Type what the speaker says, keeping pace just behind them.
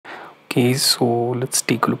Okay, so let's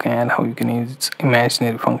take a look at how you can use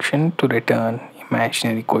imaginary function to return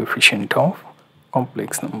imaginary coefficient of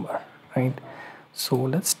complex number, right? So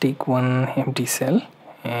let's take one empty cell,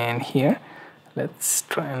 and here let's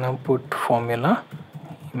try and put formula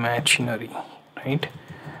imaginary, right?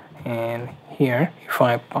 And here if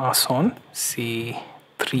I pass on say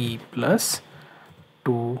 3 plus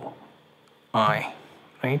 2i,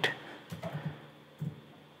 right?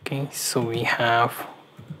 Okay, so we have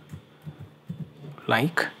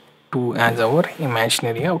like 2 as our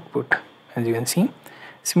imaginary output, as you can see.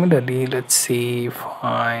 Similarly, let's say if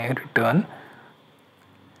I return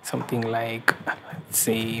something like, let's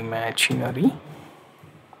say, imaginary,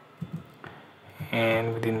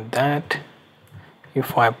 and within that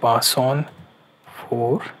if I pass on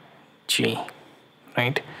 4j,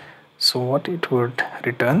 right? So what it would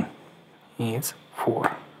return is 4.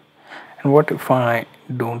 And what if I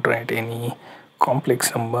don't write any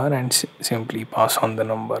complex number and simply pass on the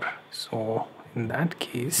number? So in that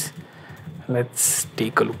case, let's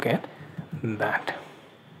take a look at that,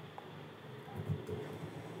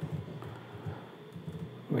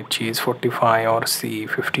 which is 45 or say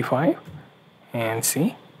 55 and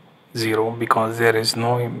say 0, because there is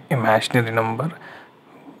no imaginary number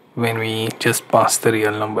when we just pass the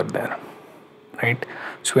real number there, right?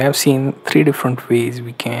 So we have seen 3 different ways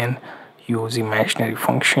we can use imaginary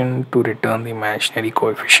function to return the imaginary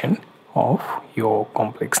coefficient of your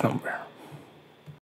complex number.